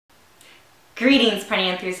Greetings, printing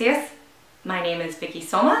enthusiasts. My name is Vicky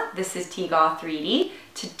Soma. This is TGAW 3D.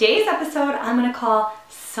 Today's episode I'm going to call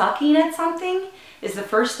Sucking at Something is the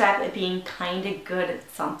first step at being kinda good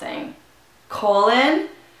at something. Colon,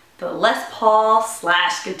 the Les Paul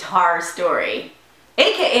 / guitar story.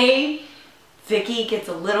 AKA, Vicky gets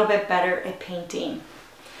a little bit better at painting.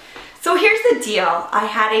 So here's the deal. I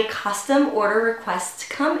had a custom order request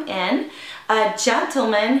come in. A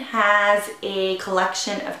gentleman has a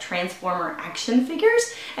collection of Transformer action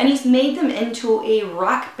figures and he's made them into a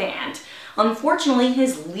rock band. Unfortunately,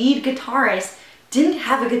 his lead guitarist didn't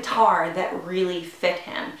have a guitar that really fit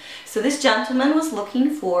him. So this gentleman was looking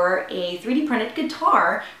for a 3D printed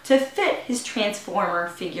guitar to fit his Transformer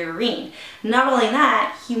figurine. Not only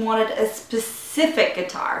that, he wanted a specific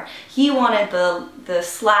guitar. He wanted the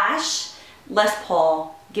Slash Les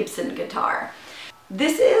Paul Gibson guitar.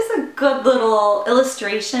 This is a good little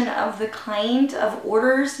illustration of the kind of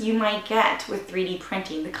orders you might get with 3D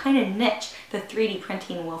printing, the kind of niche that 3D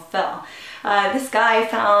printing will fill. This guy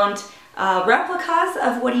found replicas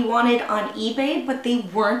of what he wanted on eBay, but they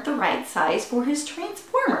weren't the right size for his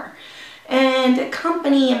Transformer. And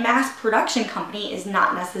a mass production company is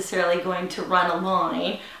not necessarily going to run a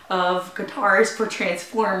line of guitars for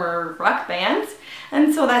Transformer rock bands,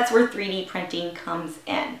 and so that's where 3D printing comes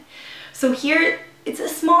in. So here, it's a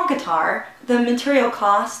small guitar. The material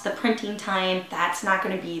cost, the printing time, that's not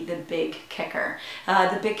going to be the big kicker.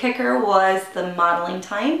 The big kicker was the modeling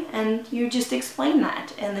time, and you just explained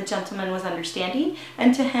that, and the gentleman was understanding,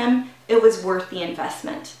 and to him, it was worth the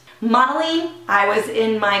investment. Modeling, I was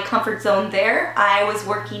in my comfort zone there. I was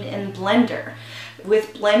working in Blender.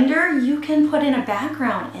 With Blender, you can put in a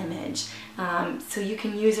background image, so you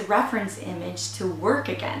can use a reference image to work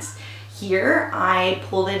against. Here, I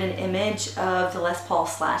pulled in an image of the Les Paul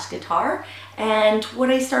 / guitar, and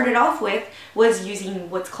what I started off with was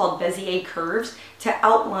using what's called Bezier curves to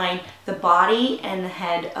outline the body and the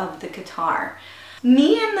head of the guitar.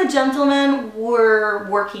 Me and the gentleman were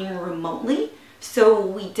working remotely, so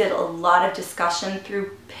we did a lot of discussion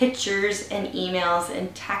through pictures and emails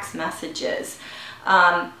and text messages.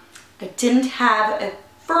 I didn't have a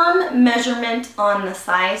firm measurement on the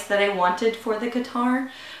size that I wanted for the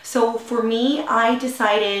guitar. So for me, I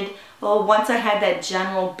decided, well, once I had that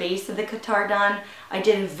general base of the guitar done, I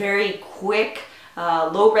did a very quick,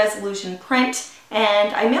 low resolution print,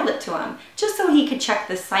 and I mailed it to him just so he could check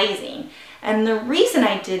the sizing. And the reason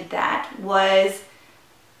I did that was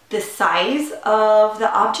the size of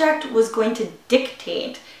the object was going to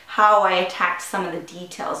dictate how I attacked some of the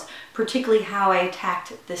details, particularly how I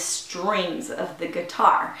attacked the strings of the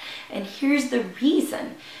guitar. And here's the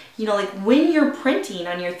reason. You know, like when you're printing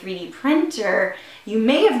on your 3D printer, you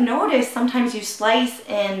may have noticed sometimes you slice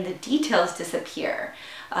and the details disappear.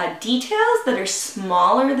 Details that are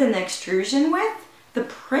smaller than the extrusion width, the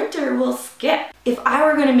printer will skip. If I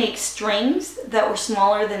were going to make strings that were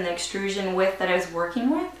smaller than the extrusion width that I was working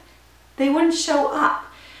with, they wouldn't show up.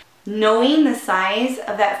 Knowing the size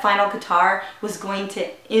of that final guitar was going to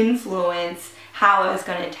influence how I was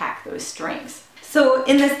going to attack those strings. So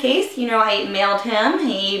in this case, you know, I mailed him,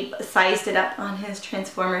 he sized it up on his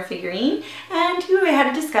Transformer figurine, and we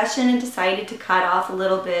had a discussion and decided to cut off a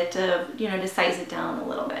little bit of, you know, to size it down a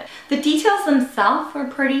little bit. The details themselves were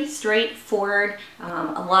pretty straightforward.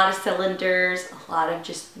 A lot of cylinders, a lot of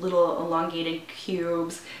just little elongated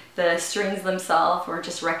cubes. The strings themselves were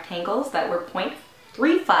just rectangles that were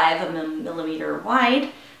 0.35 millimeter wide,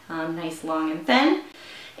 nice long and thin.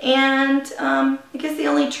 And I guess the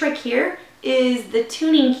only trick here is the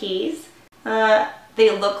tuning keys.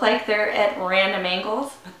 They look like they're at random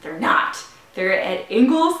angles, but they're not. They're at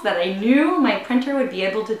angles that I knew my printer would be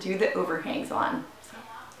able to do the overhangs on. So,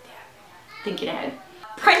 yeah, thinking ahead.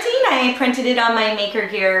 Printing, I printed it on my Maker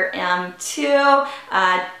Gear M2.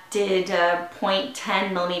 Did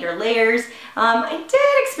 0.10 millimeter layers. I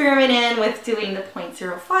did experiment with doing the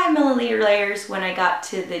 0.05 millimeter layers when I got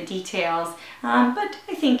to the details, but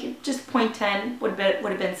I think just 0.10 would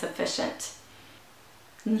have been sufficient.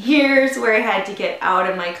 And here's where I had to get out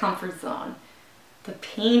of my comfort zone. The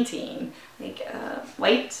painting, like a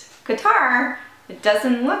white guitar, it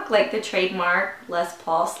doesn't look like the trademark Les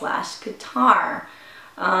Paul / guitar.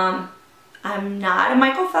 I'm not a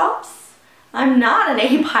Michael Phelps. I'm not an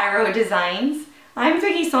A Pyro Designs. I'm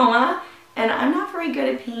Vicky Soma, and I'm not very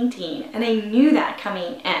good at painting, and I knew that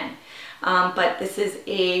coming in. But this is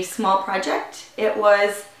a small project. It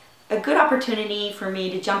was a good opportunity for me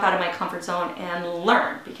to jump out of my comfort zone and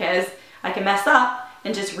learn, because I can mess up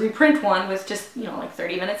and just reprint one with just, you know, like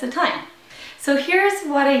 30 minutes of time. So here's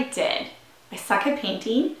what I did. I suck at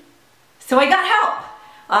painting, so I got help.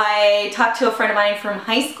 I talked to a friend of mine from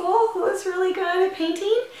high school who was really good at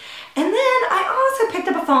painting. And then I also picked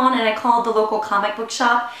up a phone and I called the local comic book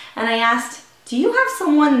shop and I asked, do you have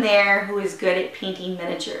someone there who is good at painting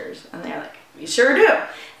miniatures? And they're like, we sure do.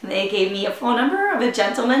 And they gave me a phone number of a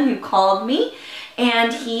gentleman who called me,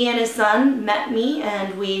 and he and his son met me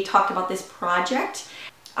and we talked about this project.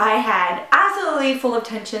 I had absolutely full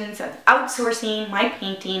intentions of outsourcing my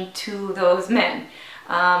painting to those men.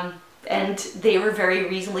 And they were very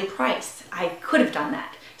reasonably priced. I could have done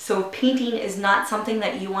that. So if painting is not something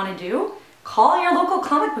that you want to do, call your local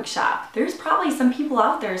comic book shop. There's probably some people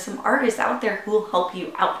out there, some artists out there who will help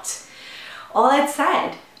you out. All that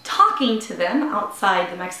said, talking to them outside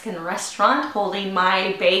the Mexican restaurant, holding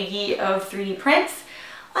my baggie of 3D prints,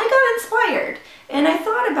 I got inspired. And I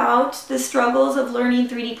thought about the struggles of learning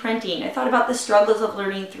 3D printing. I thought about the struggles of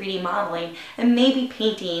learning 3D modeling, and maybe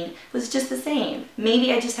painting was just the same.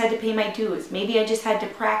 Maybe I just had to pay my dues. Maybe I just had to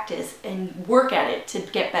practice and work at it to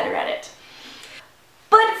get better at it.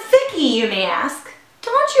 But Vicky, you may ask,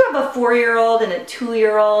 don't you have a 4-year-old and a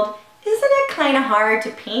 2-year-old? Isn't it kind of hard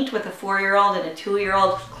to paint with a 4-year-old and a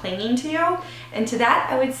 2-year-old clinging to you? And to that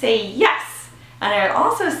I would say yes. And I would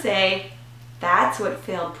also say, that's what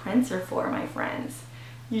failed prints are for, my friends.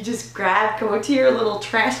 You just go to your little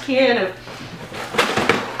trash can of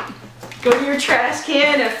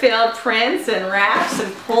failed prints and wraps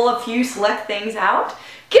and pull a few select things out.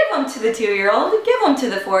 Give them to the 2-year-old, give them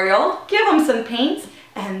to the 4-year-old, give them some paints,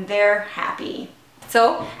 and they're happy.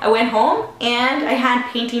 So I went home and I had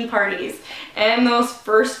painting parties. And those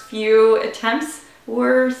first few attempts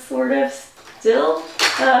were sort of still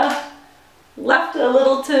left a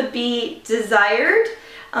little to be desired,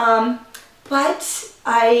 but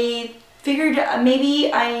I figured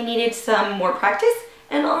maybe I needed some more practice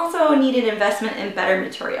and also needed investment in better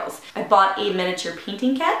materials. I bought a miniature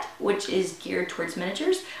painting kit, which is geared towards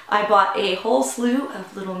miniatures. I bought a whole slew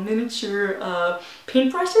of little miniature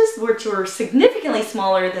paintbrushes, which were significantly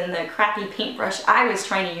smaller than the crappy paintbrush I was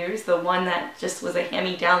trying to use, the one that just was a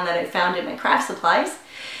hand-me-down that I found in my craft supplies.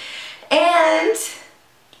 And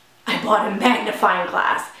I bought a magnifying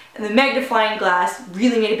glass. And the magnifying glass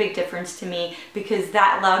really made a big difference to me because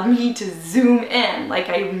that allowed me to zoom in like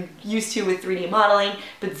I'm used to with 3D modeling,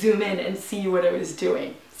 but zoom in and see what I was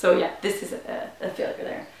doing. So yeah, this is a failure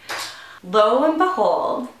there. Lo and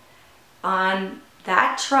behold, on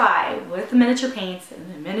that try with the miniature paints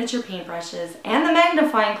and the miniature paintbrushes and the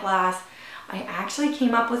magnifying glass, I actually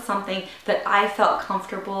came up with something that I felt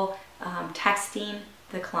comfortable texting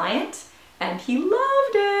the client. And he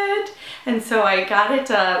loved it. And so I got it,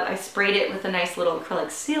 I sprayed it with a nice little acrylic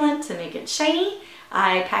sealant to make it shiny.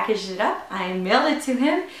 I packaged it up, I mailed it to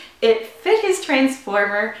him. It fit his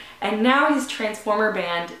transformer, and now his transformer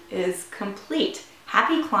band is complete.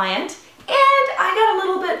 Happy client, and I got a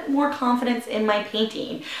little bit more confidence in my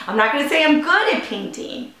painting. I'm not gonna say I'm good at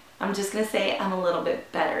painting. I'm just gonna say I'm a little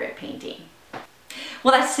bit better at painting.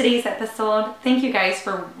 Well, that's today's episode. Thank you guys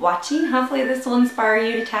for watching. Hopefully this will inspire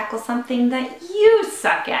you to tackle something that you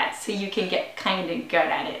suck at so you can get kind of good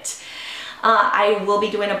at it. I will be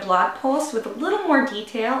doing a blog post with a little more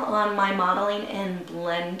detail on my modeling in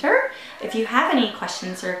Blender. If you have any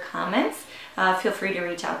questions or comments, feel free to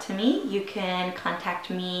reach out to me. You can contact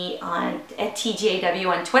me at TGAW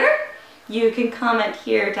on Twitter. You can comment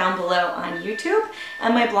here down below on YouTube,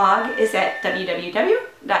 and my blog is at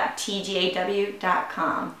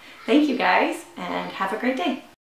www.tgaw.com. Thank you guys, and have a great day.